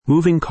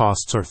Moving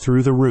costs are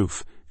through the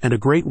roof, and a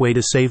great way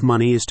to save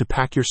money is to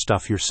pack your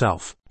stuff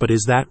yourself. But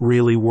is that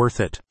really worth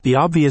it? The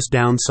obvious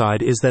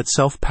downside is that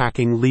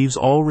self-packing leaves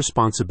all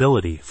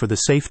responsibility for the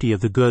safety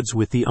of the goods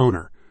with the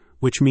owner,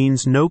 which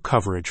means no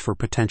coverage for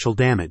potential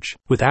damage.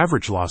 With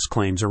average loss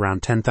claims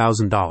around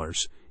 $10,000,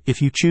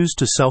 if you choose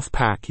to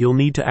self-pack, you'll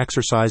need to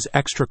exercise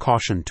extra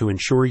caution to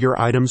ensure your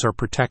items are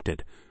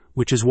protected,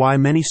 which is why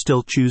many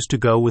still choose to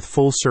go with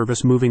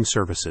full-service moving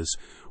services,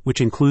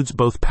 which includes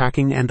both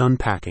packing and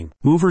unpacking.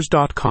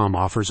 Movers.com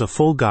offers a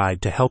full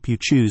guide to help you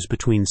choose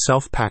between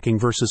self-packing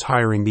versus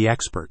hiring the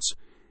experts.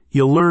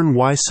 You'll learn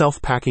why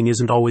self-packing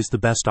isn't always the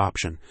best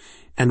option,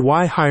 and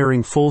why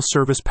hiring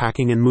full-service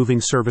packing and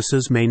moving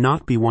services may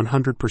not be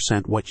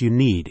 100% what you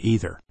need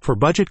either. For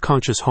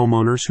budget-conscious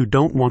homeowners who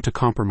don't want to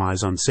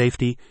compromise on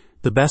safety,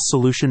 the best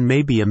solution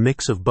may be a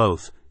mix of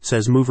both,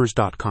 says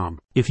Movers.com.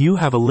 If you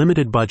have a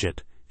limited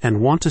budget and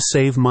want to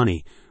save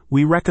money,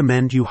 we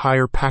recommend you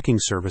hire packing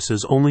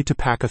services only to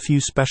pack a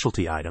few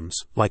specialty items,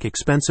 like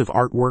expensive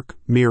artwork,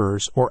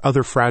 mirrors, or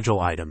other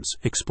fragile items,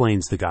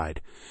 explains the guide.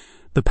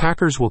 The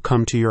packers will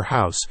come to your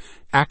house,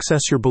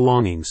 access your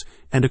belongings,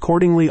 and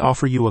accordingly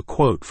offer you a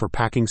quote for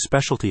packing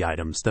specialty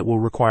items that will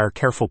require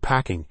careful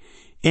packing.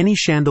 Any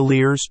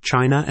chandeliers,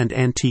 china, and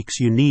antiques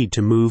you need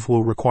to move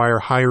will require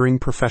hiring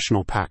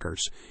professional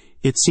packers.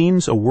 It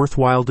seems a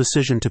worthwhile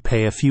decision to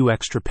pay a few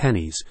extra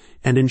pennies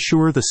and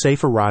ensure the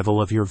safe arrival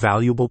of your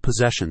valuable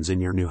possessions in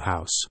your new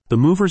house. The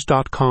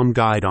Movers.com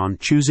guide on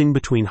choosing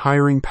between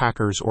hiring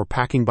packers or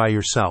packing by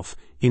yourself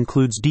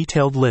includes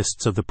detailed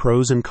lists of the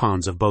pros and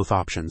cons of both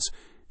options,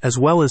 as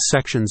well as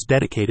sections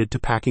dedicated to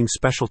packing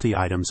specialty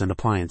items and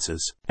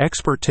appliances.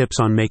 Expert tips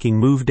on making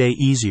move day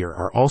easier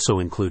are also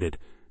included,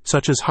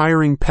 such as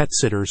hiring pet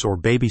sitters or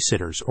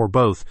babysitters or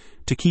both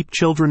to keep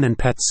children and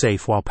pets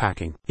safe while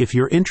packing. If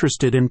you're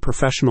interested in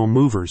professional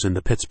movers in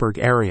the Pittsburgh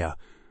area,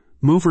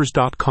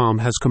 Movers.com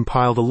has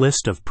compiled a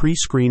list of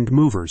pre-screened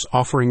movers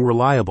offering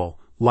reliable,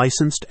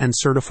 licensed, and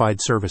certified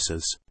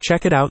services.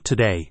 Check it out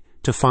today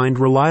to find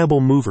reliable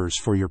movers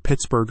for your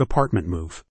Pittsburgh apartment move.